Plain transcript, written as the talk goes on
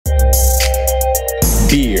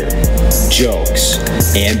beer, jokes,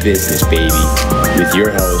 and business, baby, with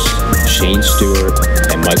your hosts, Shane Stewart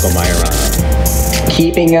and Michael Majorano.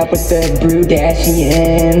 Keeping up with the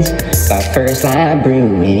Brewdashians by First Line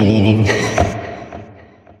Brewing.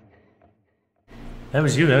 That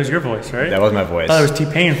was you. That was your voice, right? That was my voice. I thought it was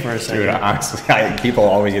T-Pain for a second. Dude, honestly, people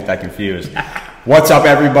always get that confused. What's up,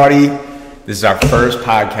 everybody? This is our first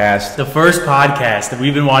podcast. The first podcast that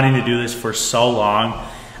we've been wanting to do this for so long.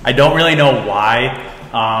 I don't really know why.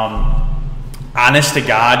 Honest to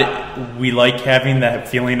God, we like having that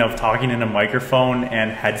feeling of talking in a microphone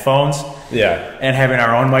and headphones. Yeah. And having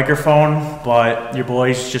our own microphone, but your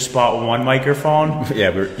boys just bought one microphone.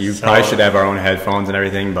 Yeah, probably should have our own headphones and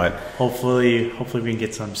everything, but hopefully we can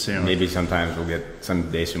get some soon. Maybe sometime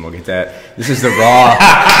someday soon we'll get that. This is the raw,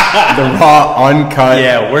 uncut.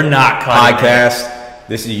 Yeah, we're not cutting podcast.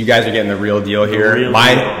 You guys are getting the real deal here.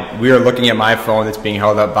 We are looking at my phone that's being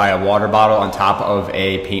held up by a water bottle on top of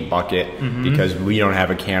a paint bucket because we don't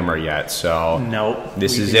have a camera yet. So nope.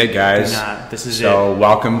 This is it, guys. This is it. So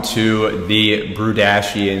welcome to the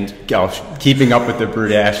Brewdashians. Keeping up with the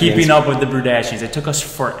Brewdashians. Keeping up with the Brewdashians. It took us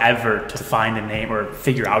forever to find a name or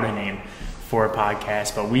figure out a name for a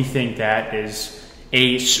podcast, but we think that is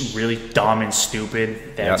really dumb and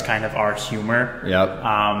stupid. That's kind of our humor.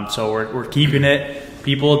 Yep. So we're keeping it.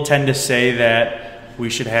 People tend to say that we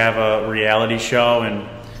should have a reality show, and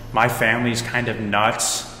my family's kind of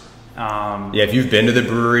nuts. If you've been to the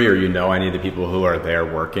brewery or you know any of the people who are there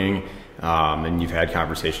working, and you've had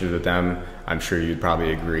conversations with them, I'm sure you'd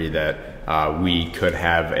probably agree that we could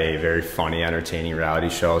have a very funny, entertaining reality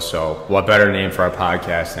show. So what better name for our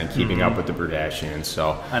podcast than Keeping Up with the Brewdashians?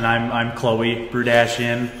 So, and I'm Chloe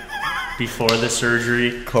Brewdashian before the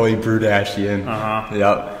surgery. Chloe Brewdashian.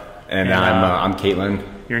 Yep. And I'm Caitlin.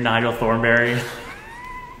 You're Nigel Thornberry.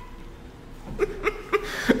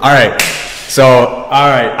 All right.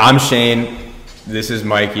 I'm Shane. This is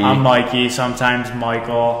Mikey. I'm Mikey. Sometimes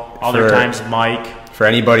Michael. Other times Mike. For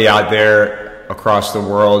anybody out there across the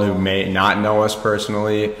world who may not know us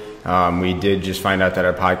personally, we did just find out that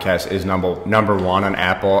our podcast is number one on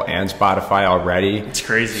Apple and Spotify already. It's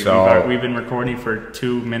crazy. So, we've been recording for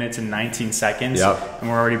 2 minutes and 19 seconds, and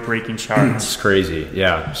we're already breaking charts. It's crazy,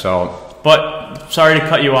 yeah. But sorry to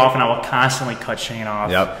cut you off, and I will constantly cut Shane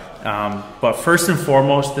off. But first and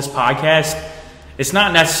foremost, this podcast, it's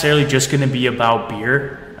not necessarily just going to be about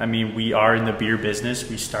beer. I mean, we are in the beer business.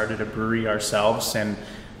 We started a brewery ourselves, and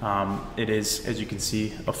it is, as you can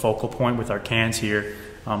see, a focal point with our cans here.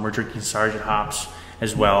 We're drinking Sergeant hops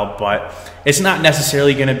as well, but it's not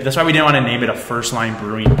necessarily going to. That's why we didn't want to name it a First Line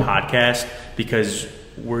Brewing podcast, because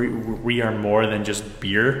we are more than just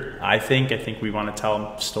beer. I think we want to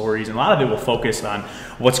tell stories, and a lot of it will focus on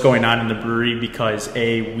what's going on in the brewery because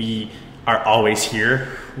we are always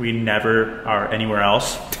here. We never are anywhere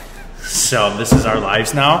else. So this is our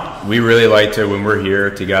lives now. We really like to, when we're here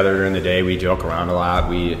together during the day, we joke around a lot.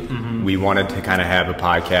 We wanted to kind of have a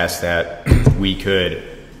podcast that we could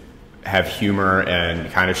have humor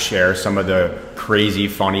and kind of share some of the crazy,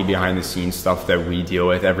 funny behind the scenes stuff that we deal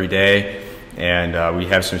with every day. And we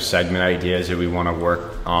have some segment ideas that we want to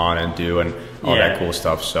work on and do and all that cool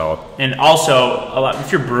stuff. And also,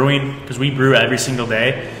 if you're brewing, because we brew every single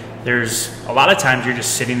day, there's a lot of times you're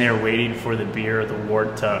just sitting there waiting for the beer or the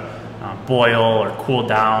wort to boil or cool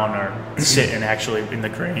down or sit and actually in the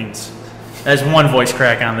grains. That's one voice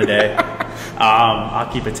crack on the day.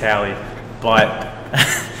 I'll keep a tally. But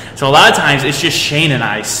so a lot of times it's just Shane and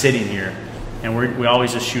I sitting here, and we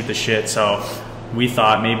always just shoot the shit. So we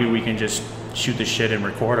thought maybe we can just shoot the shit and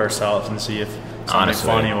record ourselves and see if something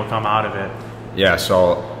funny will come out of it. Yeah,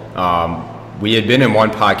 so we had been in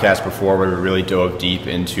one podcast before where we really dove deep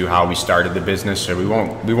into how we started the business, so we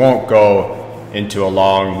won't go into a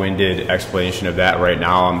long-winded explanation of that right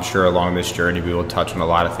now. I'm sure along this journey we will touch on a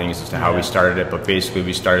lot of things as to how we started it, but basically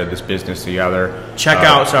we started this business together. Check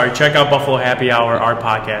out Buffalo Happy Hour, our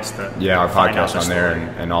podcast. Our podcast on there,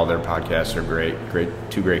 and all their podcasts are great,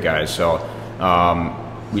 two great guys. So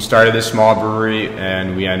we started this small brewery,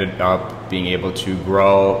 and we ended up being able to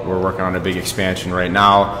grow. We're working on a big expansion right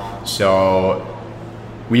now, so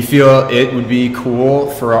we feel it would be cool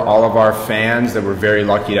for all of our fans that we're very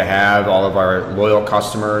lucky to have, all of our loyal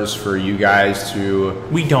customers, for you guys to.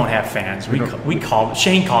 We don't have fans.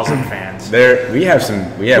 Shane calls them fans. We have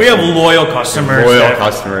loyal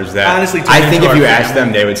customers. That honestly, I think if you ask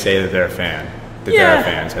them, they would say that they're a fan. They're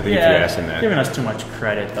fans. I think if you ask them that, giving us too much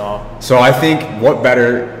credit though. So I think what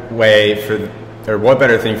better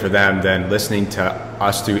thing for them than listening to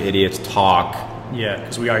us two idiots talk. Yeah,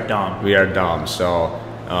 because we are dumb. So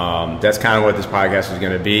that's kind of what this podcast is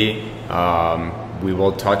going to be. We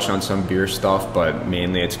will touch on some beer stuff, but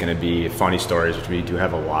mainly it's going to be funny stories, which we do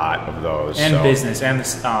have a lot of those. And business, and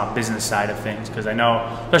the business side of things, because I know,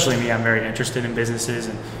 especially me, I'm very interested in businesses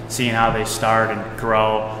and seeing how they start and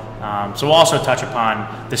grow. So we'll also touch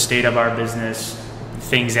upon the state of our business,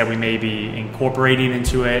 things that we may be incorporating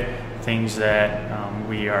into it, things that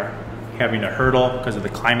we are having to hurdle because of the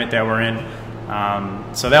climate that we're in.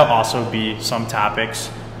 So that'll also be some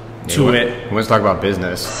topics to it. Let's talk about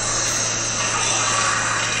business.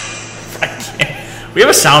 We have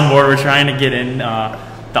a soundboard. We're trying to get in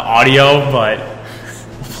the audio, but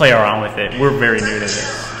we'll play around with it. We're very new to this.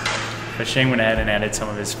 But Shane went ahead and added some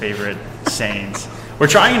of his favorite sayings. We're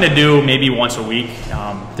trying to do maybe once a week,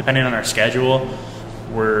 depending on our schedule.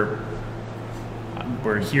 We're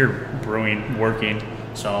here brewing, working.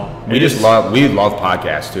 So we love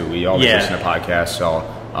podcasts too. We always listen to podcasts. So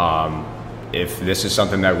if this is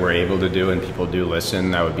something that we're able to do and people do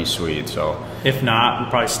listen, that would be sweet. So if not, we'll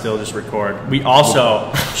probably still just record. We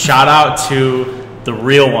also shout out to the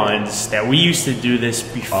real ones that we used to do this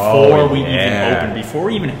before we even opened, before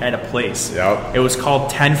we even had a place. Yep. It was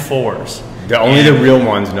called 10-4s. Only the real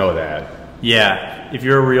ones know that. Yeah. If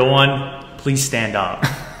you're a real one, please stand up.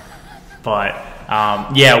 But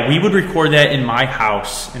we would record that in my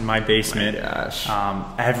house, in my basement,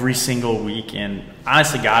 every single week. And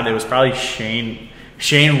honestly, God, it was probably Shane.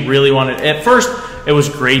 Shane really wanted. At first, it was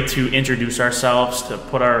great to introduce ourselves, to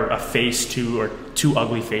put a face to, or two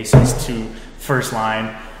ugly faces to First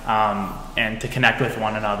Line, and to connect with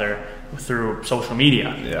one another through social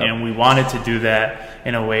media. Yep. And we wanted to do that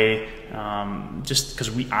in a way, just because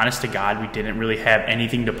honest to God, we didn't really have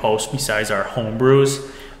anything to post besides our home brews.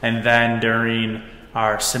 And then during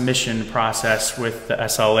our submission process with the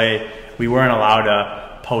SLA, we weren't allowed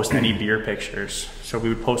to post any beer pictures. So we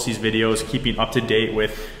would post these videos, keeping up to date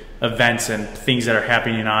with events and things that are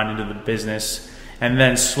happening on into the business. And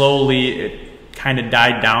then slowly it kind of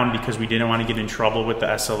died down because we didn't want to get in trouble with the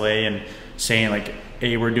SLA and saying like,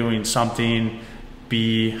 A, we're doing something,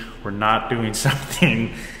 B, we're not doing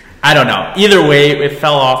something. I don't know. Either way, it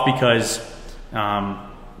fell off because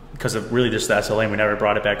of really just the SLA, and we never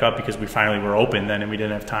brought it back up because we finally were open then and we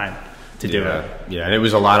didn't have time to do it. Yeah, and it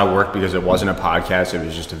was a lot of work because it wasn't a podcast, it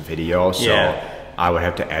was just a video, so I would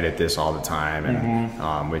have to edit this all the time,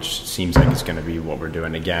 and which seems like it's going to be what we're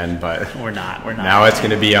doing again, but we're not. Now it's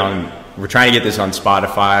going to be on, we're trying to get this on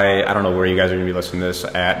Spotify. I don't know where you guys are going to be listening to this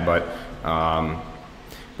at, but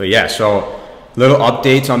yeah, so little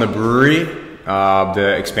updates on the brewery.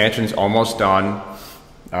 The expansion's almost done.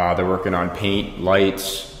 They're working on paint,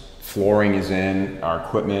 lights, flooring is in, our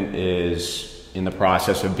equipment is in the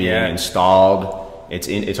process of being installed.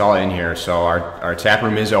 It's all in here. So our tap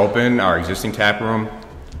room is open, our existing tap room.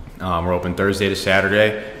 We're open Thursday to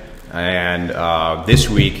Saturday. And this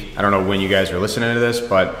week, I don't know when you guys are listening to this,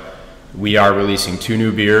 but we are releasing 2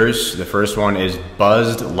 new beers. The first one is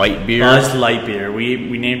Buzzed Light Beer. Buzzed Light Beer.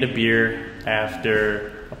 We named a beer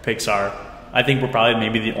after a Pixar. I think we're probably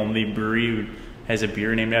maybe the only brewery who has a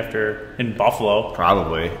beer named after in Buffalo.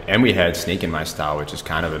 Probably. And we had Snake in My Style, which is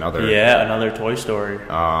kind of another. Yeah, another Toy Story.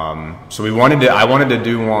 So I wanted to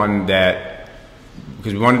do one that,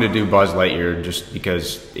 because we wanted to do Buzz Lightyear just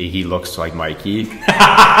because he looks like Mikey. So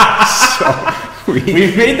we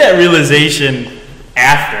made that realization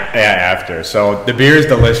after. Yeah, after. So the beer is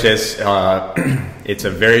delicious. It's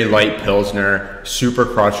a very light Pilsner, super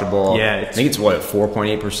crushable. Yeah. I think it's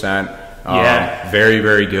 4.8%. Very,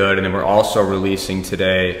 very good. And then we're also releasing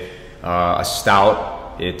today a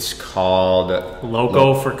stout. It's called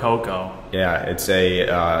Loco for Cocoa. Yeah, it's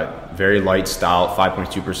a very light stout,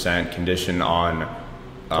 5.2%, conditioned on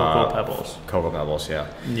Cocoa Pebbles. Cocoa Pebbles, yeah.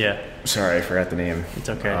 Yeah. Sorry, I forgot the name. It's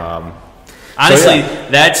okay. Honestly,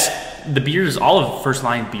 that's the beers. All of First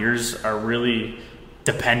Line beers are really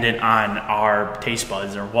dependent on our taste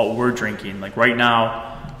buds or what we're drinking. Like right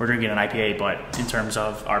now, we're drinking an IPA, but in terms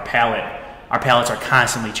of our palates are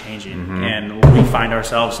constantly changing, and we find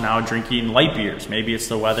ourselves now drinking light beers. Maybe it's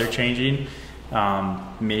the weather changing,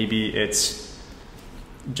 maybe it's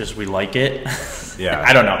just we like it. Yeah,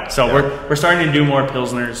 I don't know. So we're starting to do more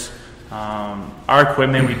Pilsners. Our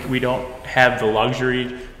equipment, we don't have the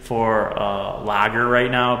luxury for lager right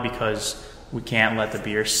now because we can't let the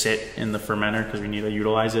beer sit in the fermenter because we need to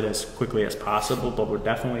utilize it as quickly as possible. But we're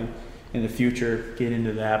definitely in the future get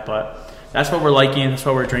into that. But that's what we're liking, that's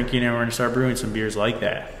what we're drinking, and we're gonna start brewing some beers like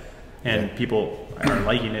that. And people are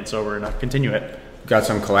liking it, so we're gonna continue it. Got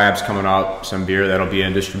some collabs coming up, some beer that'll be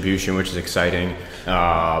in distribution, which is exciting.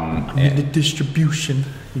 I'm in the distribution.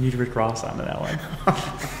 You need Rick Ross onto that one.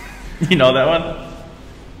 You know that one?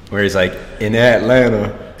 Where he's like, in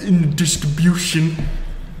Atlanta. In the distribution.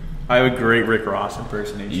 I have a great Rick Ross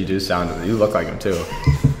impersonation. You look like him too.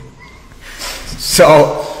 So,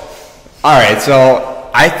 all right, so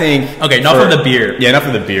I think... Okay, enough of the beer. Yeah, enough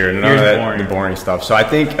of the beer and none of the boring stuff. So I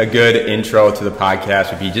think a good intro to the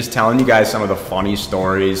podcast would be just telling you guys some of the funny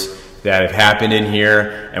stories that have happened in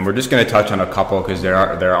here, and we're just going to touch on a couple because there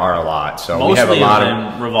are a lot. So mostly we have a lot of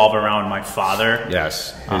them revolve around my father.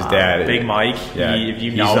 Yes, his dad, Big Mike. Yeah, if you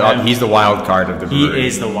know him, he's the wild card of the brewery. He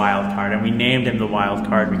is the wild card, and we named him the wild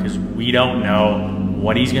card because we don't know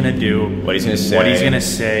what he's going to do, what he's going to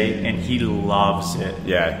say, and he loves it.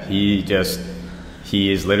 Yeah, he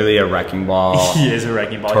is literally a wrecking ball. He is a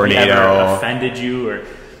wrecking ball. Tornado. If he ever offended you or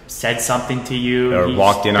said something to you, or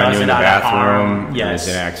walked in on you in the bathroom, yes,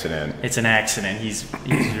 it's an accident. It's an accident. He's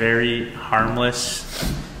very harmless.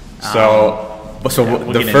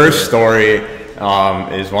 The first story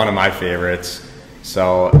is one of my favorites.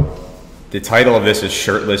 So the title of this is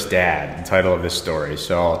Shirtless Dad, the title of this story.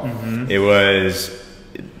 So it was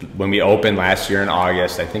when we opened last year in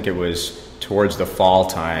August. I think it was towards the fall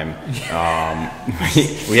time.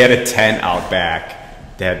 We had a tent out back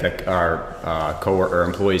that our coworker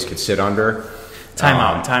employees could sit under. Time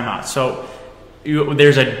out. So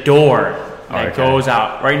there's a door that goes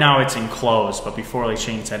out. Right now it's enclosed, but before, like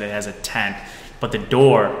Shane said, it has a tent. But the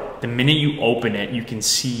door, the minute you open it, you can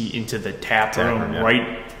see into the tap room. Yeah.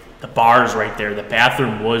 Right, the bar's right there. The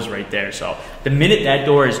bathroom was right there. So the minute that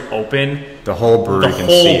door is open, the whole brewery can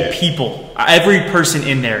see it. Every person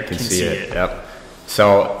in there can see it. Yep.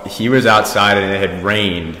 So he was outside and it had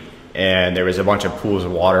rained, and there was a bunch of pools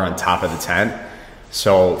of water on top of the tent.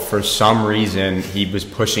 So for some reason, he was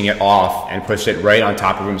pushing it off and pushed it right on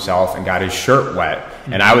top of himself and got his shirt wet.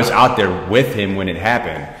 And I was out there with him when it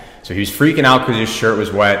happened. So he was freaking out because his shirt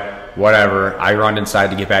was wet, whatever. I run inside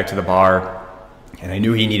to get back to the bar, and I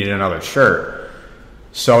knew he needed another shirt.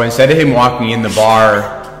 So instead of him walking in the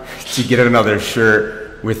bar to get another shirt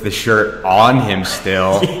with the shirt on him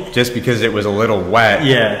still, just because it was a little wet.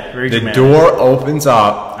 Yeah, very dramatic. The door opens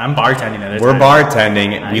up. I'm bartending at it. We're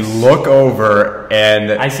bartending. Nice. We look over,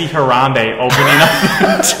 and I see Harambe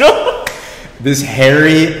opening up. This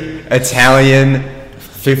hairy Italian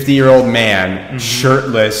 50-year-old man,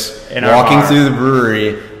 shirtless, walking through the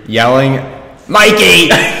brewery, yelling,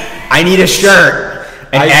 "Mikey, I need a shirt!"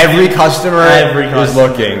 And every customer was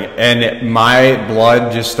looking, and my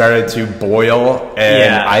blood just started to boil,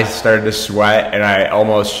 and I started to sweat, and I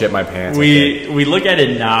almost shit my pants. We look at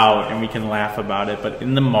it now, and we can laugh about it, but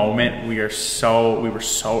in the moment, we were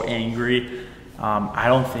so angry. I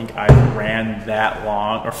don't think I ran that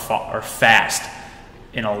long or fast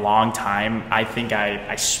in a long time. I think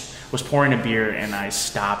I was pouring a beer, and I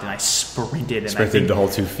stopped, and I sprinted. Sprinted the whole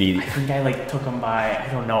 2 feet. I think I took him by,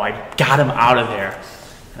 I don't know, I got him out of there.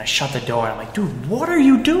 And I shut the door. I'm like, dude, what are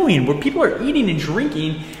you doing? Where people are eating and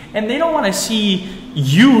drinking, and they don't want to see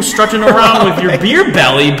you strutting around with your beer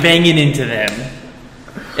belly banging into them.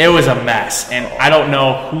 It was a mess, and I don't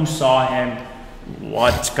know who saw him,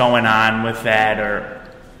 what's going on with that. Or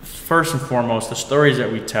first and foremost, the stories that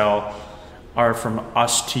we tell are from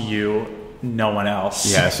us to you, no one else.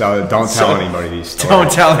 Yeah, so don't tell anybody these stories. Don't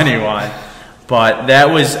tell anyone. But that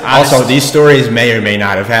was also, these stories may or may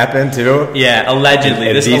not have happened too. Yeah, allegedly.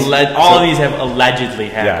 All of these have allegedly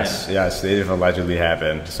happened. Yes, they have allegedly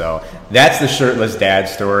happened. So that's the Shirtless Dad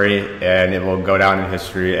story, and it will go down in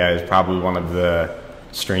history as probably one of the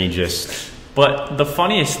strangest. But the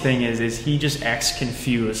funniest thing is he just acts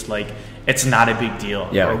confused, like it's not a big deal.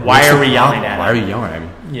 Yeah. Or why are we yelling at him? Why are you yelling at him?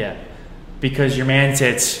 Yeah, because your man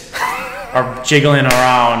tits are jiggling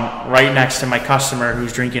around right next to my customer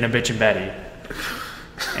who's drinking a Bitch and Betty.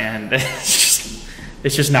 And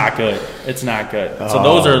it's just not good. It's not good. So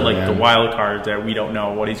those are like the wild cards that we don't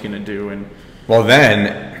know what he's going to do. And well,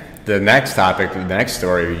 then the next topic, the next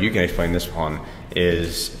story, you can explain this one,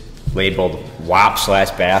 is labeled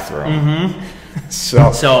WAP/bathroom.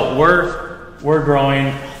 Mm-hmm. So we're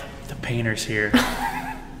growing. The painters here,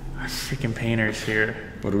 our freaking painters here.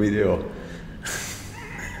 What do we do?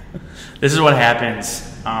 This is what happens.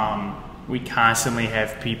 We constantly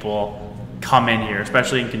have people come in here,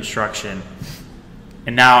 especially in construction,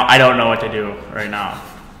 and now I don't know what to do right now.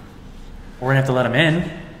 We're gonna have to let them in.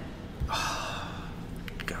 Oh,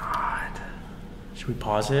 God, should we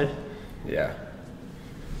pause it? Yeah.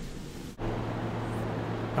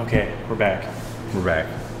 Okay, we're back.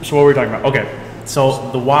 So what were we talking about? Okay, so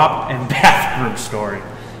the WAP and bathroom story.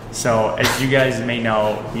 So as you guys may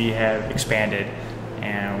know, we have expanded,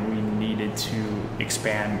 and we needed to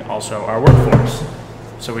expand also our workforce.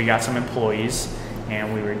 So we got some employees,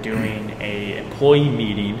 and we were doing a employee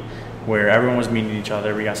meeting where everyone was meeting each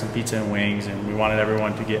other. We got some pizza and wings, and we wanted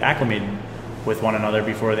everyone to get acclimated with one another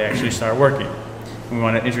before they actually start working. We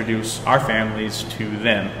want to introduce our families to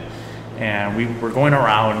them. And we were going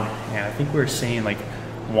around, and I think we were saying like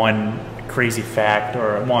one crazy fact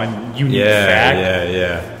or one unique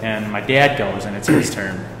fact. And my dad goes, and it's his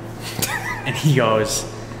turn. And he goes,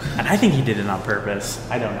 and I think he did it on purpose.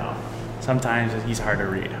 I don't know. Sometimes he's hard to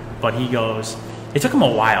read. But he goes, it took him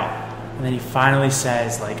a while. And then he finally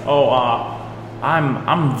says, like,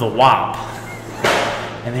 I'm the WAP.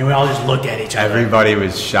 And then we all just looked at each other. Everybody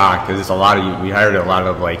was shocked because we hired a lot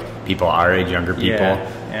of like people our age, younger people.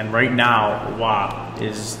 Yeah. And right now, WAP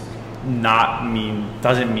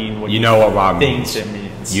doesn't mean what you know what WAP thinks means. It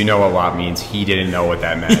means. You know what WAP means. He didn't know what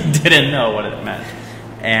that meant. He didn't know what it meant.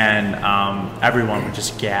 And everyone would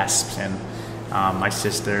just gasp. And my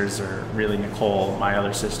sisters, or really Nicole, my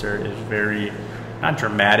other sister, is very, not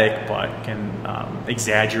dramatic, but can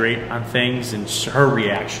exaggerate on things. And her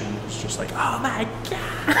reaction was just like, oh my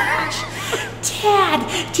gosh,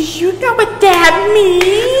 Dad, do you know what that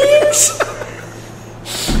means?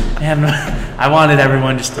 And I wanted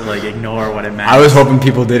everyone just to like ignore what it meant. I was hoping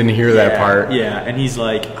people didn't hear that part. Yeah, and he's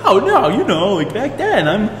like, oh no, like back then,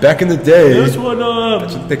 back in the day. That's what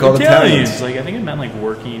they call Italians. Like I think it meant like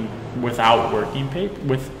working without working paper. I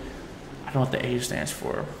don't know what the A stands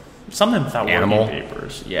for. Something without Animal working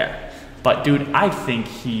papers. Yeah. But dude, I think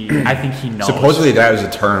he knows. Supposedly that was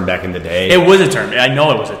a term back in the day. It was a term. I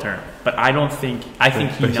know it was a term, but I think he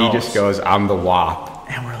knows. But he just goes, I'm the WAP.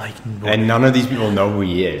 And we're like, no. And none of these people know who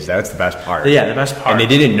he is. That's the best part. Yeah, the best part. And they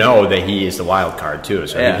didn't know that he is the wild card too.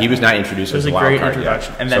 So he was not introduced as the wild card. It was a great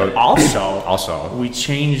introduction. Yet. And then also, we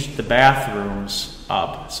changed the bathrooms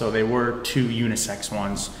up. So they were 2 unisex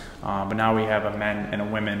ones, but now we have a men and a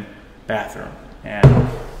women bathroom. And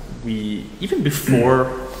we, even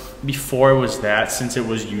before it was that, since it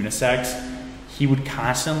was unisex, he would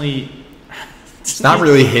constantly... It's not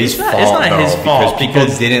really his fault, It's not his fault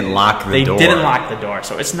because people didn't lock the door. They didn't lock the door,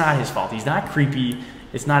 so it's not his fault. He's not creepy.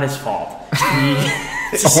 It's not his fault.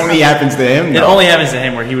 It only happens to him, though. It only happens to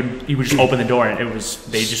him where he would just open the door and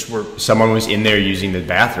they just were... Someone was in there using the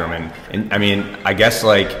bathroom, and I mean, I guess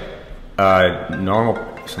like normal...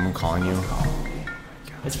 Someone calling you?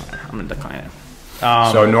 It's fine. I'm going to decline it.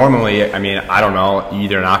 So normally, I mean, I don't know, you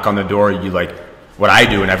either knock on the door, you like... What I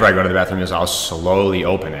do whenever I go to the bathroom is I'll slowly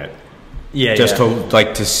open it.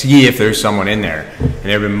 To see if there's someone in there. And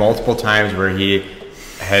there have been multiple times where he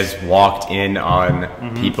has walked in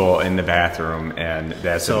on people in the bathroom, and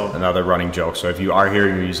that's another running joke. So if you are here,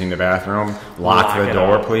 you're using the bathroom, lock the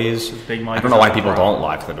door, please. I don't know why people don't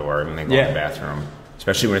lock the door when they go to the bathroom,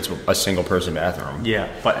 especially when it's a single person bathroom. Yeah,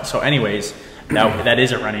 but so anyways, that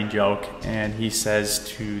is a running joke, and he says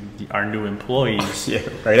to our new employees,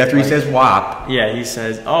 right after he says WAP, he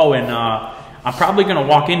says, oh, and I'm probably going to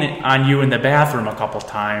walk in on you in the bathroom a couple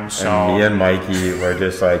times. So. And me and Mikey were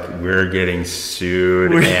just like, we're getting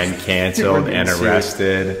sued and canceled and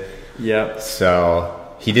arrested. Yep.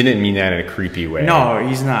 So he didn't mean that in a creepy way. No,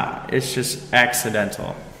 he's not. It's just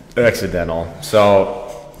accidental.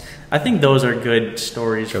 So I think those are good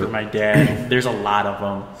stories for my dad. There's a lot of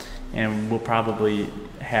them. And we'll probably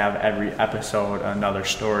have every episode another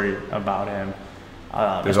story about him.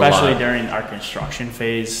 Especially during our construction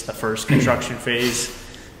phase, the first construction phase,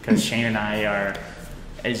 because Shane and I are,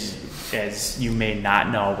 as you may not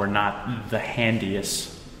know, we're not the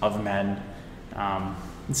handiest of men.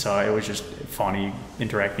 So it was just funny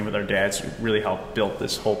interacting with our dads, who really helped build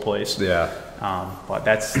this whole place. Yeah. But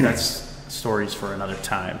that's stories for another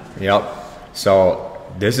time. Yep. So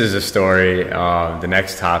this is a story. The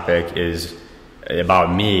next topic is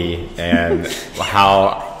about me and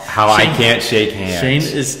how Shane, I can't shake hands.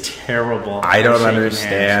 Shane is terrible. I don't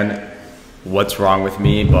understand what's wrong with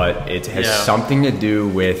me, but it has something to do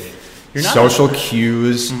with social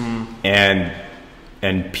cues and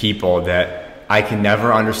people that I can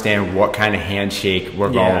never understand what kind of handshake we're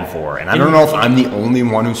going for. And I don't know if I'm the only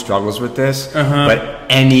one who struggles with this,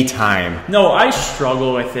 but anytime. No, I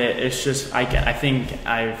struggle with it. It's just I think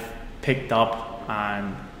I've picked up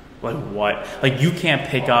on like you can't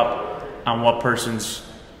pick up on what person's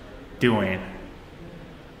doing.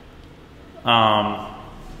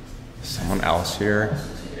 Someone else here.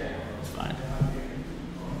 Fine.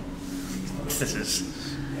 This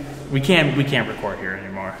is we can't record here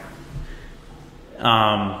anymore. Oh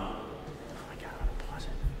my God, pause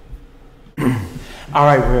it. All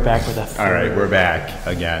right, we're back with a All right, we're back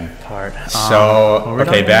again. Part. So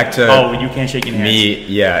back to you can't shake your hands. Me.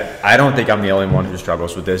 Yeah, I don't think I'm the only one who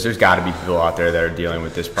struggles with this. There's got to be people out there that are dealing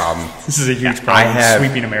with this problem. This is a huge problem.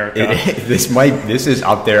 Sweeping America. This is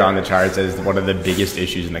up there on the charts as one of the biggest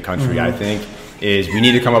issues in the country. I think is we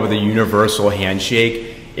need to come up with a universal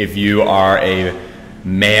handshake. if you are a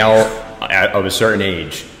male of a certain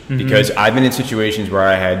age. Because I've been in situations where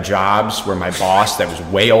I had jobs where my boss that was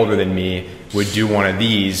way older than me would do one of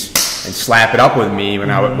these and slap it up with me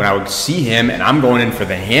when I would see him, and I'm going in for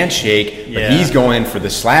the handshake, but he's going in for the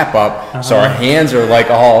slap up. So our hands are like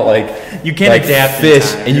all like you can't like adapt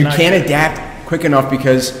fists, and you can't adapt quick enough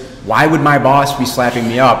because why would my boss be slapping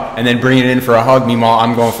me up and then bringing it in for a hug? Meanwhile,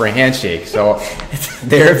 I'm going for a handshake. So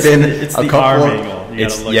there have been a couple.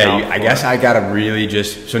 I guess I gotta really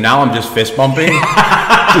so now I'm just fist bumping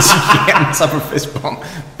because you can't mess up a fist bump.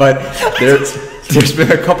 But there's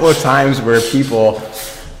been a couple of times where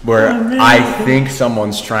I think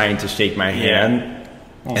someone's trying to shake my hand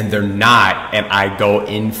and they're not, and I go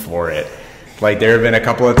in for it. Like there have been a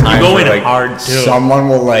couple of times where like hard too. Someone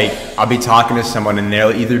will I'll be talking to someone and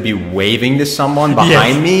they'll either be waving to someone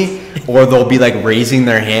behind me or they'll be like raising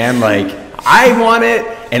their hand like I want it,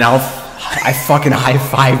 and I fucking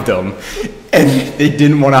high-fived them, and they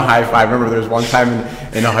didn't want to high-five. I remember there was one time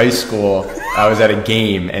in high school, I was at a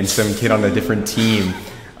game, and some kid on a different team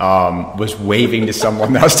was waving to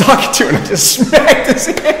someone that I was talking to, and I just smacked his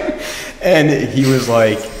hand, and he's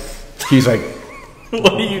like,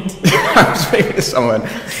 what are you doing? I was waving to someone.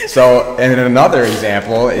 So, and another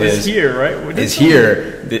example is here, right?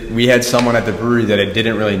 Here. We had someone at the brewery that I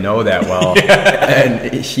didn't really know that well,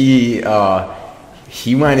 and he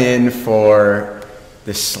went in for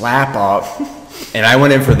the slap up, and I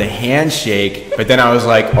went in for the handshake, but then I was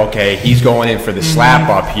like, okay, he's going in for the slap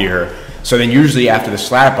up here. So then usually after the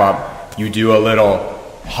slap up, you do a little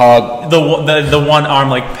hug. The one arm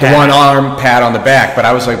like pat. The one arm pat on the back. But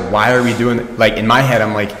I was like, why are we doing that? Like in my head,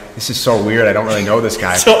 I'm like, this is so weird. I don't really know this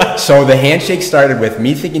guy. So the handshake started with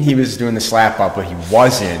me thinking he was doing the slap up, but he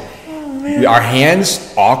wasn't. Our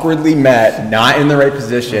hands awkwardly met, not in the right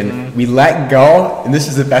position. We let go, and this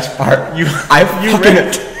is the best part. I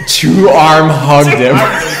fucking two-arm hugged him.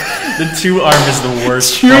 The two-arm is the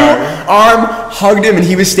worst. Two-arm hugged him, and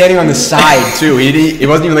he was standing on the side too. It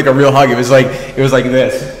wasn't even like a real hug. It was like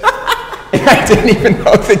this. And I didn't even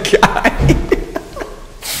know the guy.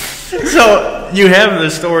 So you have the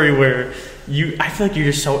story where I feel like you're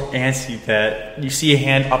just so antsy that you see a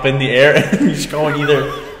hand up in the air and you just go and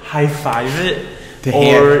either high five it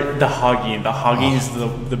or the hugging. The hugging is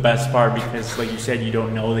the best part because, like you said, you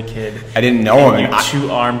don't know the kid. I didn't know him. You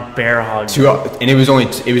two-arm bear hug. And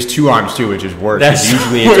it was two arms too, which is worse.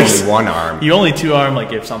 Usually it's only one arm. You only two-arm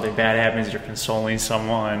like if something bad happens, you're consoling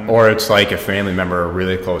someone, or it's like a family member or a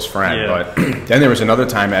really close friend. Yeah. But then there was another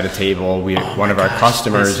time at a table, we had one of our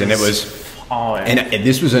customers, and it was, and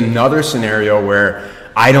this was another scenario where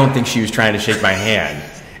I don't think she was trying to shake my hand.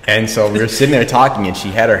 And so we were sitting there talking, and she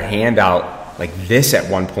had her hand out like this at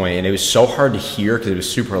one point, and it was so hard to hear because it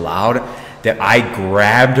was super loud that I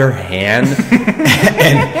grabbed her hand and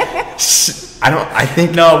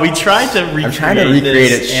we tried to recreate I'm trying to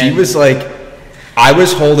recreate it. She was like, I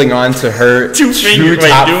was holding on to her two fingers.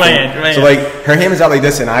 Wait, do my hand. So like her hand was out like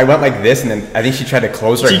this, and I went like this, and then I think she tried to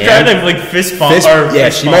close her hand. She tried to like fist bump.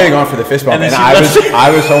 She might have gone for the fist bump, and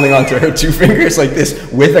I was holding on to her two fingers like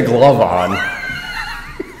this with a glove on.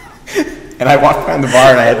 And I walked behind the bar,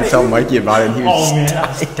 and I had to tell Mikey about it, and he was I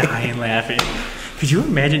was dying laughing. Could you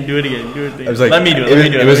imagine? Do it again. Do it. I was like, let me do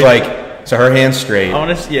it. It was like, so her hand's straight. I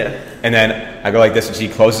want to, And then I go like this, and she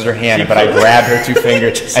closes her hand, but I grab her two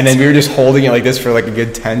fingers, and then we were just holding it like this for like a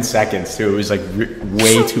good 10 seconds too. It was like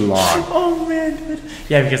way too long. Oh man, dude.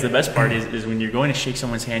 Yeah, because the best part is when you're going to shake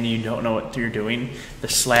someone's hand and you don't know what you're doing, the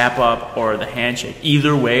slap up or the handshake.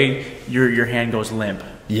 Either way, your hand goes limp.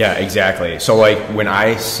 Yeah, exactly. So like when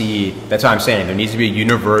I see, that's what I'm saying, there needs to be a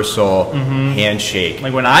universal handshake.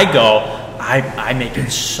 Like when I go, I make it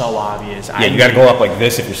so obvious. Yeah, you got to go up like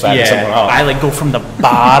this if you're slapping someone up. I like go from the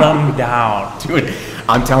bottom down. Dude,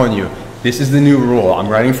 I'm telling you, this is the new rule. I'm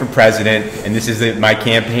running for president, and this is my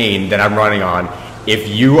campaign that I'm running on. If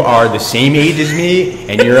you are the same age as me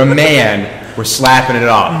and you're a man, we're slapping it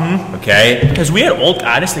up, okay? Because we had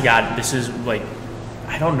honest to God, this is like,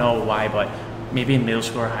 I don't know why, but maybe in middle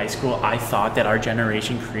school or high school, I thought that our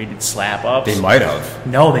generation created slap-ups. They might have.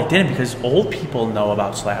 No, they didn't, because old people know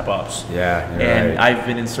about slap-ups. Yeah, and right. I've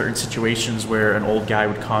been in certain situations where an old guy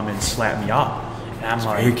would come and slap me up. And I'm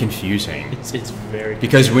like, very confusing. It's very confusing.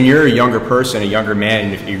 Because when you're a younger person, a younger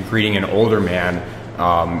man, if you're greeting an older man,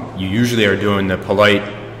 you usually are doing the polite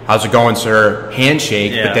how's it going, sir?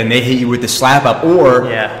 Handshake, Yeah. but then they hit you with the slap up, or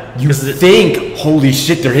Yeah. you think, holy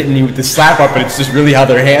shit, they're hitting you with the slap up, but it's just really how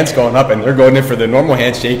their hand's going up, and they're going in for the normal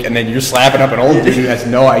handshake, and then you're slapping up an old dude who has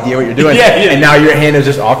no idea what you're doing, and now your hand is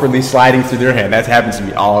just awkwardly sliding through their hand. That happens to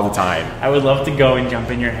me all the time. I would love to go and jump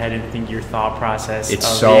in your head and think your thought process It's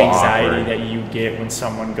of so the anxiety awkward. that you get when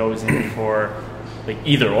someone goes in for like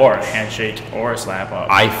either or a handshake or a slap up.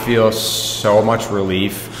 I feel so much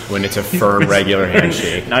relief when it's a firm, regular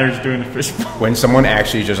handshake. Now you're just doing the fist bump. When someone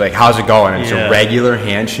actually is just like, how's it going? And it's Yeah. a regular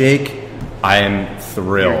handshake, I am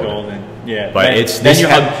thrilled. You're golden. Yeah, But then, it's then this you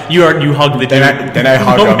ha- hug you hug the dude. Then I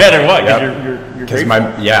hug no him. matter what. 'Cause Yep. you're Because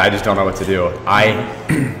grateful. I just don't know what to do.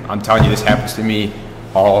 I'm telling you, this happens to me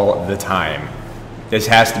all the time. This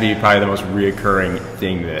has to be probably the most reoccurring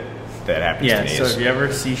thing that happens to Yeah, me. so if you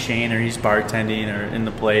ever see Shane or he's bartending or in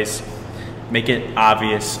the place, make it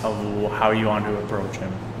obvious of how you want to approach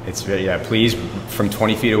him. It's please from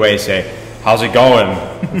 20 feet away say, how's it going?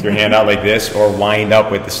 With your hand out like this, or wind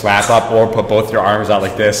up with the slap up, or put both your arms out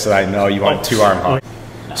like this so I know you want a 2-arm hug.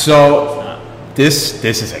 So this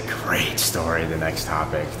is a great story, the next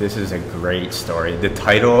topic. This is a great story. The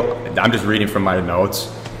title, I'm just reading from my notes.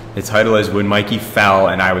 The title is When Mikey Fell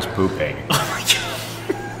and I Was Pooping.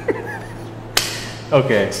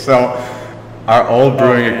 Okay. So our old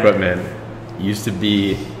brewing equipment used to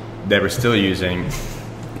be, that we're still using,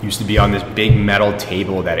 used to be on this big metal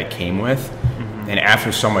table that it came with. And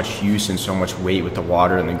after so much use and so much weight with the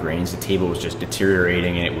water and the grains, the table was just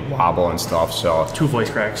deteriorating and it would wobble and stuff. So 2 voice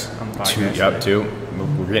cracks on the podcast. two.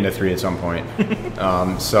 We're getting to 3 at some point.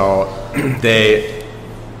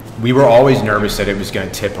 We were always nervous that it was going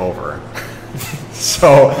to tip over.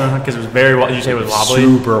 So Because it was very, did you say it was wobbly?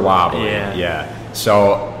 super wobbly. Yeah. Yeah.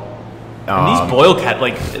 So And these boil kettle,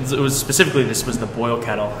 like it was specifically, this was the boil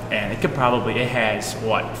kettle, and it has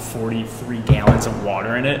 43 gallons of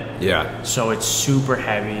water in it. yeah. So it's super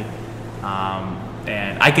heavy.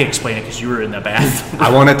 And I can explain it because you were in the bathroom.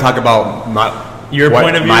 I want to talk about my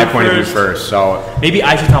point of view first. So Maybe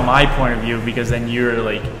I should tell my point of view because then you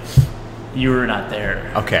were not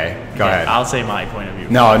there. okay, go ahead. I'll say my point of view.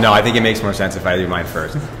 No, I think it makes more sense if I do mine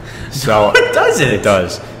first. So Does it? It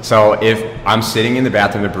does. So if I'm sitting in the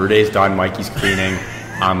bathroom, the brew day's done, Mikey's cleaning,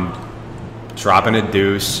 I'm dropping a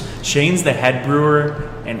deuce. Shane's the head brewer,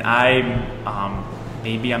 and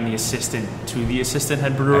maybe I'm the assistant to the assistant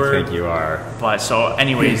head brewer. I think you are. But so,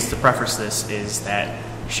 anyways, to preface this is that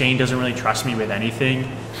Shane doesn't really trust me with anything,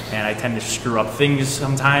 and I tend to screw up things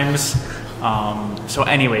sometimes. So,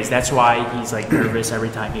 anyways, that's why he's like nervous every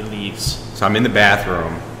time he leaves. So I'm in the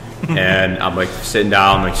bathroom, and I'm like sitting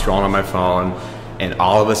down, like scrolling on my phone, and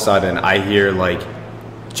all of a sudden I hear like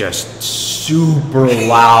just super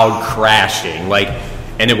loud crashing, like,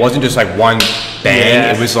 and it wasn't just like one bang,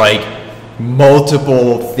 Yeah. it was like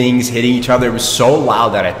multiple things hitting each other. It was so loud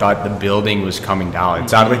that I thought the building was coming down. It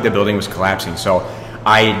sounded like the building was collapsing. So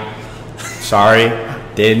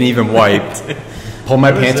didn't even wipe. Pulled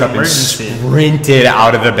my pants up and emergency. sprinted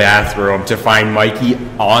out of the bathroom to find Mikey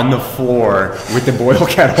on the floor with the boil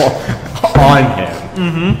kettle on him.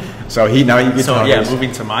 Mm-hmm. So now you get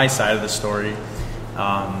Moving to my side of the story.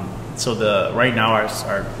 Right now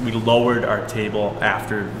we lowered our table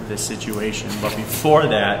after this situation, but before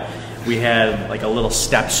that we had like a little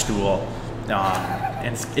step stool,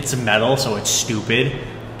 and it's metal, so it's stupid,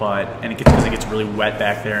 because it gets really wet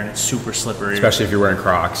back there and it's super slippery, especially if you're wearing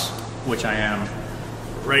Crocs, which I am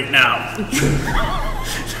right now.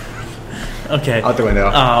 Okay, out the window.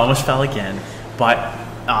 Almost fell again, but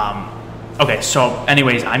okay, so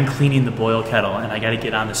anyways, I'm cleaning the boil kettle and I got to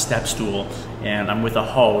get on the step stool and I'm with a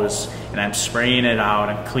hose and I'm spraying it out,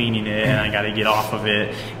 I'm cleaning it, and I got to get off of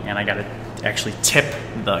it, and I got to actually tip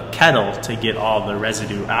the kettle to get all the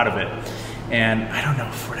residue out of it. And I don't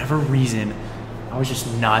know, for whatever reason, I was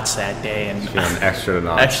just nuts that day and feeling extra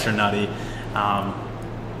nuts. extra nutty.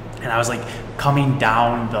 And I was like coming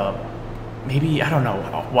down maybe I don't know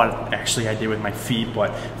what actually I did with my feet, but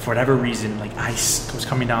for whatever reason, like I was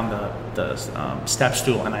coming down the step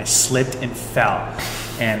stool and I slipped and fell,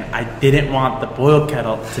 and I didn't want the boil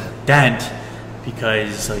kettle to dent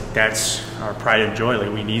because like that's our pride and joy.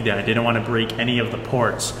 Like we need that. I didn't want to break any of the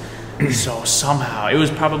ports. So somehow it was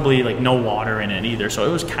probably like no water in it either, so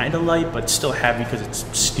it was kind of light but still heavy because it's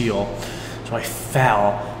steel. So I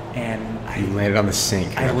fell and you landed on the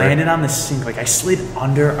sink. I landed on the sink. Like I slid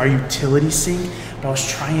under our utility sink, but I was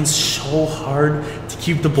trying so hard to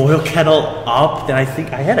keep the boil kettle up that I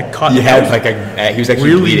think I had a cut. He had he was actually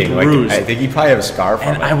really bleeding. bruised. Like I think he probably had a scar from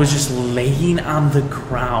And it. I was just laying on the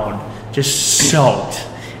ground, just soaked.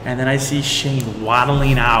 And then I see Shane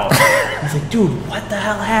waddling out. I was like, dude, what the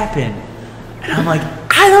hell happened? And I'm like,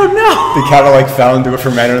 I don't know. They kind of like fell into a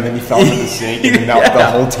fermenter, and then he fell into the sink, and then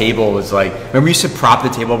the whole table was like. Remember, you used to prop the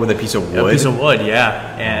table with a piece of wood. A piece of wood,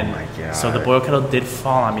 yeah. And oh my God. So the boil kettle did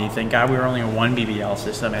fall on me. Thank God we were only a 1 BBL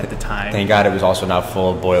system at the time. Thank God it was also not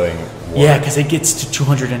full of boiling water. Yeah, because it gets to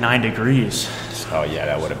 209 degrees. Oh yeah,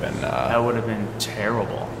 that would have been. That would have been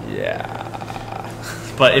terrible. Yeah.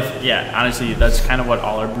 But honestly, that's kind of what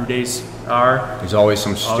all our brew days are. There's always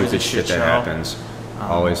some stupid shit show. that happens.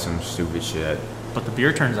 Always some stupid shit. But the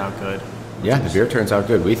beer turns out good. Yeah, the beer turns out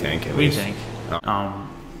good. We think. At least.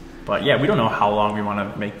 But yeah, we don't know how long we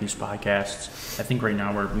want to make these podcasts. I think right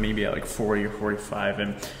now we're maybe at like 40 or 45,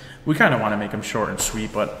 and we kind of want to make them short and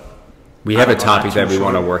sweet. But we have a topic that we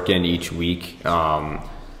want to work in each week.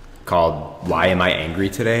 Called "Why Am I Angry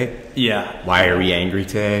Today?" Yeah. Why are we angry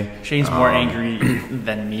today? Shane's more angry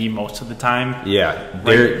than me most of the time. Yeah.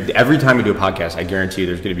 Every time we do a podcast, I guarantee you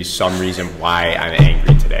there's going to be some reason why I'm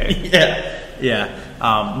angry today. Yeah.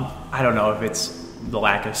 I don't know if it's the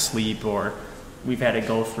lack of sleep or we've had to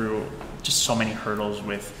go through just so many hurdles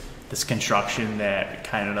with this construction that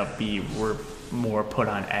kind of we're more put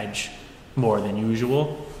on edge more than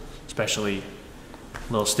usual, especially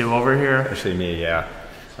little Stu over here. Especially me, yeah.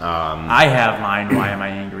 I have mine. Why am I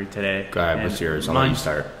angry today? Go ahead. What's yours? I'll let you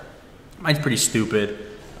start. Mine's pretty stupid.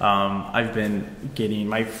 I've been getting,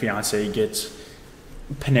 my fiance gets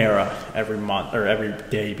Panera every month or every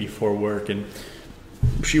day before work, and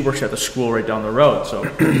she works at the school right down the road. So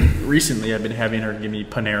recently I've been having her give me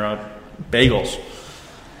Panera bagels,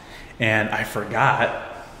 and I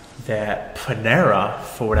forgot that Panera,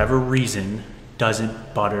 for whatever reason,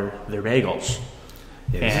 doesn't butter their bagels.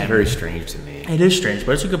 Yeah, this is very strange to me. It is strange,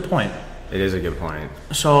 but it's a good point. It is a good point.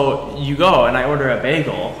 So you go and I order a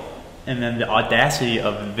bagel, and then the audacity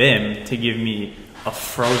of them to give me a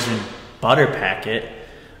frozen butter packet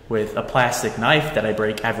with a plastic knife that I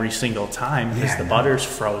break every single time because the butter's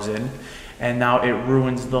frozen. And now it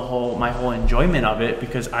ruins my whole enjoyment of it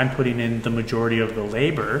because I'm putting in the majority of the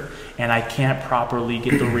labor and I can't properly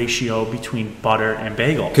get the ratio between butter and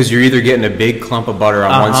bagel. Because you're either getting a big clump of butter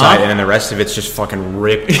on one side and then the rest of it's just fucking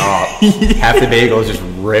ripped up. Half the bagel is just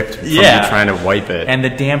ripped from you trying to wipe it. And the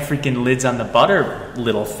damn freaking lids on the butter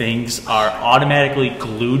little things are automatically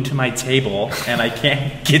glued to my table and I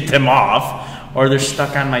can't get them off, or they're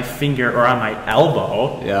stuck on my finger or on my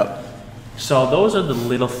elbow. Yep. So those are the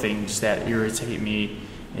little things that irritate me.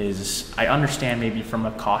 Is I understand maybe from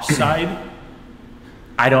a cost side.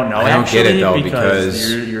 I don't know. I don't get it though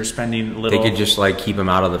because you're spending little. They could just like keep them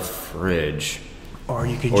out of the fridge, or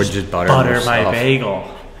you could just butter my bagel.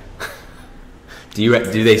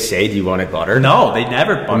 Do they say, do you want it buttered? No, they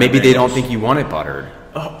never butter. Or maybe bagels. They don't think you want it buttered.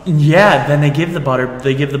 Yeah, then they give the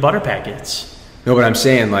butter packets. No, but I'm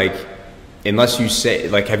saying like. Unless you say,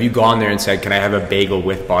 like, have you gone there and said, can I have a bagel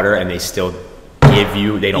with butter? And they still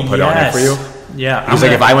they don't put it on there for you? Yeah. Because,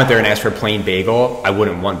 if I went there and asked for a plain bagel, I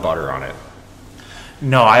wouldn't want butter on it.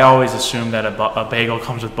 No, I always assume that a bagel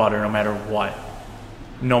comes with butter no matter what.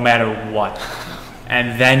 No matter what.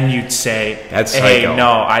 And then you'd say, hey, no,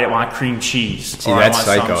 I want cream cheese. See, that's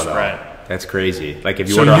psycho, though. That's crazy. Like, if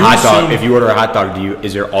you order a hot dog,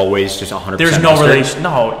 is there always just 100% There's no relation.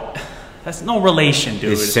 No. That's no relation,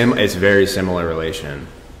 dude. It's very similar relation.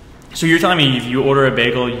 So you're telling me if you order a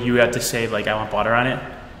bagel, you have to say, like, I want butter on it?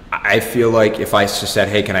 I feel like if I just said,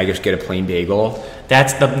 hey, can I just get a plain bagel?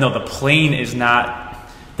 The plain is not,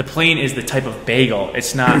 the plain is the type of bagel.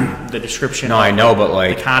 It's not the description. No, I know, but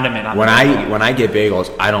like, the condiment on when I get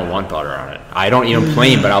bagels, I don't want butter on it. I don't eat them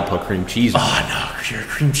plain, but I'll put cream cheese on it. Oh, no, you're a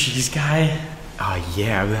cream cheese guy? Oh,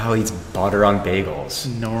 yeah, who the hell eats butter on bagels?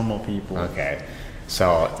 Normal people. Okay.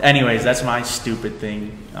 So, anyways, that's my stupid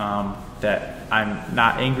thing that I'm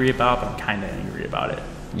not angry about, but I'm kind of angry about it.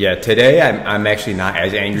 Yeah, today I'm actually not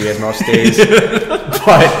as angry as most days.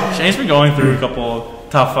 But Shane's been going through a couple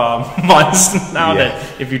tough months now.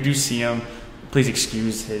 That if you do see him, please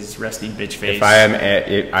excuse his resting bitch face.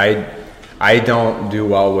 I don't do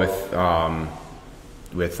well with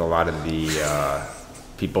a lot of the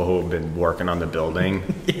people who have been working on the building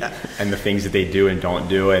and the things that they do and don't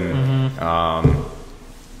do, and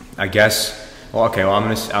I guess. Well, okay. Well,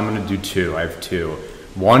 I'm gonna do two. I have two.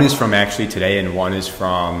 One is from actually today, and one is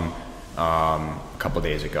from a couple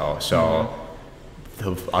days ago. So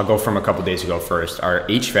I'll go from a couple days ago first. Our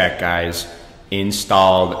HVAC guys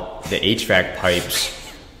installed the HVAC pipes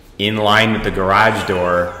in line with the garage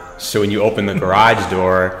door. So when you open the garage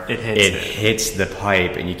door, it hits the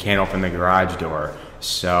pipe, and you can't open the garage door.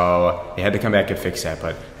 So they had to come back and fix that,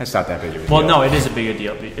 but that's not that big of a deal. Well, no, it is a big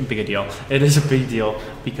deal. It is a big deal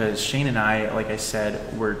because Shane and I, like I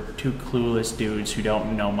said, we're two clueless dudes who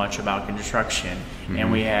don't know much about construction,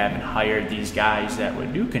 and we haven't hired these guys that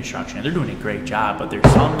would do construction. They're doing a great job, but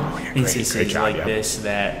there's some instances this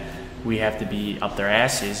that we have to be up their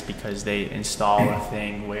asses because they install a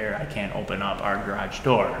thing where I can't open up our garage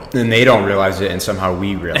door. And they don't realize it, and somehow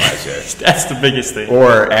we realize it. That's the biggest thing.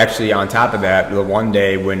 Or actually, on top of that, the one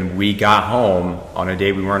day when we got home on a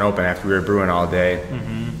day we weren't open after we were brewing all day,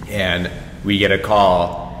 and we get a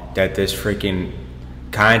call that this freaking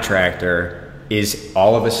contractor is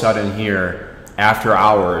all of a sudden here after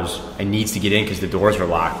hours and needs to get in because the doors were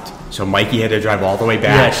locked. So Mikey had to drive all the way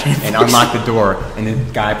back and unlock the door, and the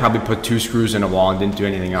guy probably put 2 screws in a wall and didn't do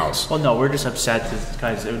anything else. Well, no, we're just upset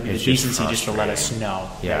because it would be decency just to let us know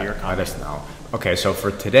that you're coming. Let us know. Okay, so for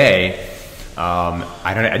today,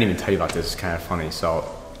 I didn't even tell you about this. It's kind of funny. So,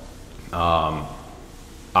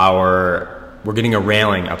 we're getting a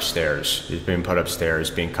railing upstairs. It's being put upstairs,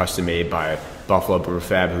 being custom made by Buffalo Brew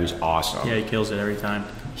Fab, who's awesome. Yeah, he kills it every time.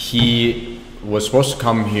 He was supposed to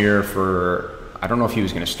come here for, I don't know if he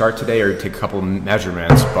was going to start today or take a couple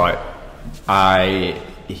measurements, but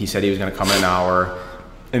he said he was going to come in an hour,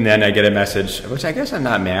 and then I get a message, which I guess I'm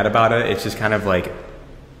not mad about it. It's just kind of like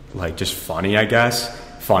just funny, I guess.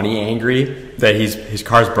 Funny, angry that his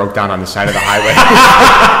car's broke down on the side of the highway.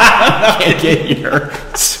 Can't get here,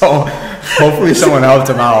 so hopefully someone helped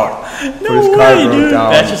him out. No his car way, broke dude.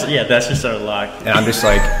 Down. That's just our luck. And I'm just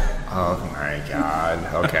like, oh my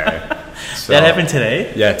god, okay. So, that happened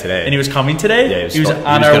today? Yeah, today. And he was coming today? Yeah, he was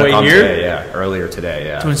on our way here? Today, yeah, earlier today,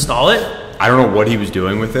 yeah. To install it? I don't know what he was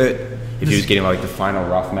doing with it. If he was getting like the final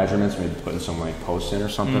rough measurements, maybe putting some like posts in or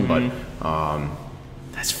something, but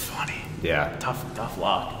that's funny. Yeah. Tough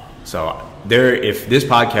luck. So if this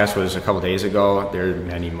podcast was a couple days ago, there are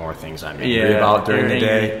many more things I'm angry about during the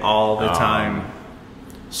day. All the time.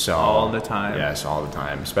 All the time. Yes, all the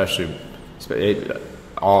time. Especially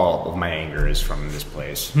all of my anger is from this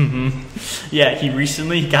place. Yeah, he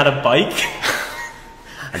recently got a bike.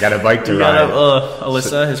 I got a bike to ride.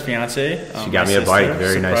 Alyssa, his fiance. She got me a bike.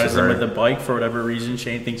 Very nice of her. Surprised him with the bike for whatever reason.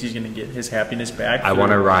 Shane thinks he's going to get his happiness back. I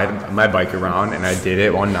want to ride my bike around, and I did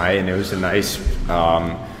it one night, and it was a nice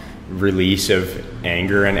release of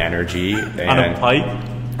anger and energy. On a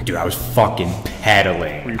bike? Dude, I was fucking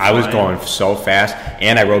pedaling. I was going so fast,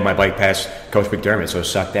 and I rode my bike past Coach McDermott, so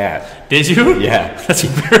suck that. Did you? Yeah. That's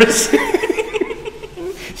embarrassing.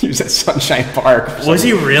 He was at Sunshine Park. Was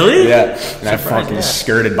he really? Yeah. And I fucking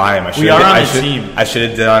skirted by him. We are on the team. I should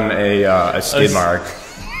have done a skid mark.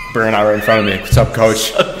 Burn out right in front of me. What's up,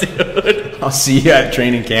 Coach? What's up, dude? I'll see you at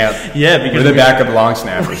training camp. Yeah, because we're the backup long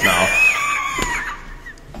snappers now.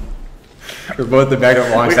 We're both the backup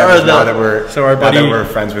long snappers now that we're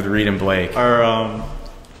friends with Reed and Blake. We're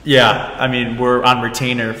on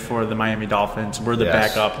retainer for the Miami Dolphins. We're the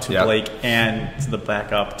backup to Blake and the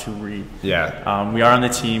backup to Reed. Yeah. We are on the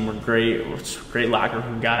team. We're great. We're great locker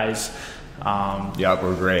room guys.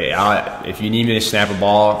 We're great. If you need me to snap a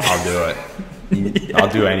ball, I'll do it. I'll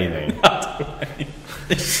do anything.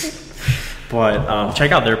 But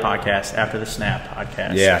check out their podcast, After the Snap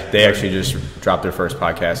podcast. Yeah, they actually just dropped their first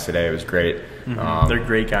podcast today. It was great. They're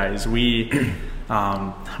great guys.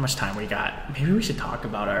 How much time we got? Maybe we should talk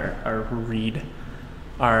about our Reed,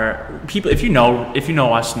 our people. If you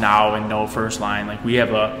know us now and know First Line, like we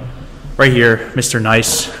have right here, Mr.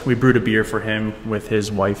 Nice. We brewed a beer for him with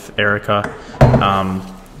his wife Erica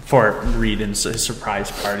for Reed and his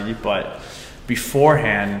surprise party. But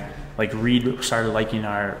beforehand, like Reed started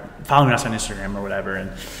following us on Instagram or whatever,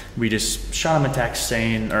 and we just shot him a text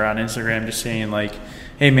on Instagram just saying like,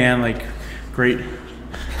 hey man, like great.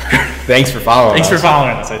 Thanks for following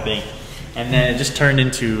us, I think. And then it just turned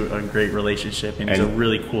into a great relationship, and he's a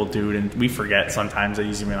really cool dude, and we forget sometimes that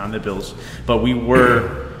he's even on the Bills. But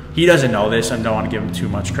he doesn't know this, and don't want to give him too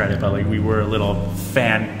much credit, but like we were a little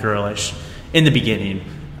fangirlish in the beginning.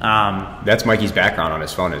 That's Mikey's background on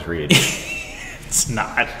his phone is Reed. It's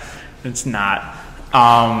not.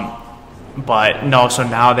 But no, so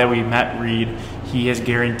now that we met Reed, he has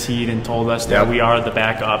guaranteed and told us that we are the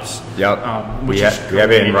backups. Yep. We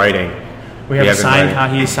have it in writing. He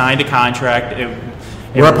signed a contract.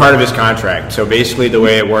 We're a part of his contract. So basically the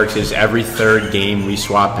way it works is every third game we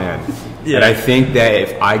swap in. Yeah. And I think that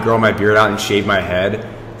if I grow my beard out and shave my head,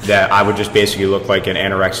 that I would just basically look like an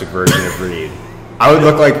anorexic version of Reed. I would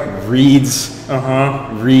look like Reed's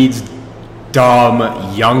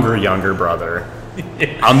dumb younger brother.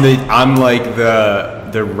 I'm like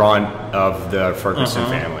the runt of the Ferguson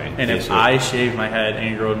family. point. And if I shaved my head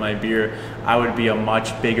and growed my beard, I would be a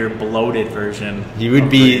much bigger, bloated version. You would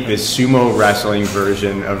be the sumo wrestling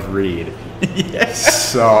version of Reed.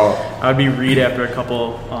 Yes. So I would be Reed after a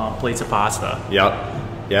couple plates of pasta.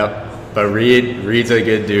 Yep. But Reed's a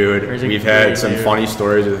good dude. We've had some funny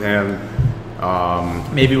stories with him.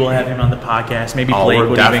 Maybe we'll have him on the podcast. Maybe Blake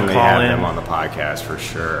would even call him on the podcast for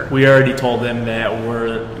sure. We already told them that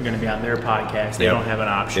we're going to be on their podcast. They don't have an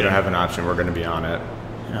option. They don't have an option. We're going to be on it.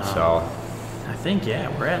 So I think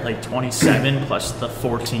we're at like 27 plus the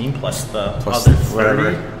 14 plus the plus other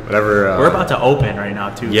 30. Whatever. We're about to open right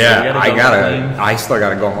now too. Yeah, so I still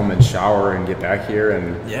gotta go home and shower and get back here,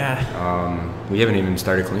 and we haven't even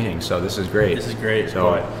started cleaning. So this is great. This is great.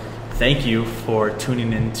 So but thank you for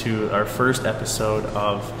tuning into our first episode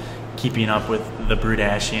of Keeping Up with the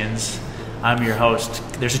Brudashians. I'm your host.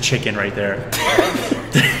 There's a chicken right there.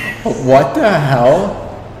 What the hell?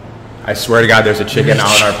 I swear to God, there's a chicken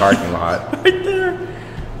out in our parking lot. Right there.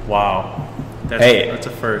 Wow. That's a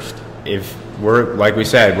first. If we're, like we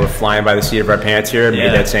said, we're flying by the seat of our pants here.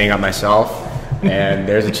 Made that saying up myself. And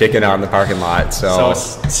there's a chicken out in the parking lot. So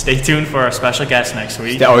stay tuned for our special guest next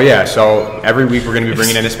week. Oh, yeah. So every week we're going to be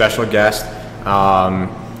bringing in a special guest.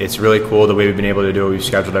 It's really cool the way we've been able to do it. We've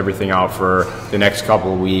scheduled everything out for the next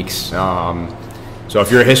couple of weeks. So if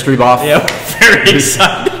you're a history buff, very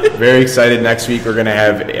excited. Very excited. Next week we're going to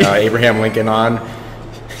have Abraham Lincoln on.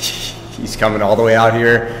 He's coming all the way out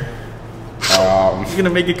here. He's going to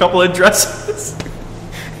make a couple of dresses.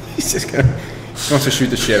 He wants to shoot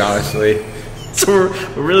the shit, honestly. So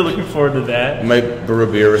we're really looking forward to that. Might brew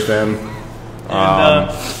a beer with him. And,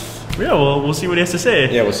 we'll see what he has to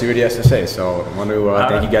say. Yeah, we'll see what he has to say. So I want to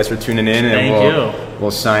thank you guys for tuning in, and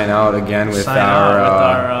we'll sign out again with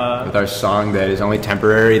our song that is only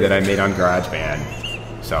temporary that I made on GarageBand.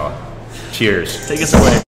 So, cheers. Take us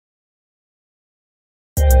away.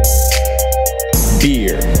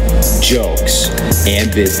 Beer, jokes,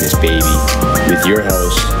 and business, baby, with your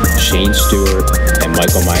hosts Shane Stewart and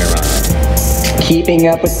Michael Myron. Keeping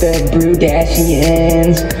up with the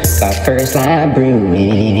Brudashians by First Line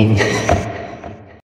Brewing.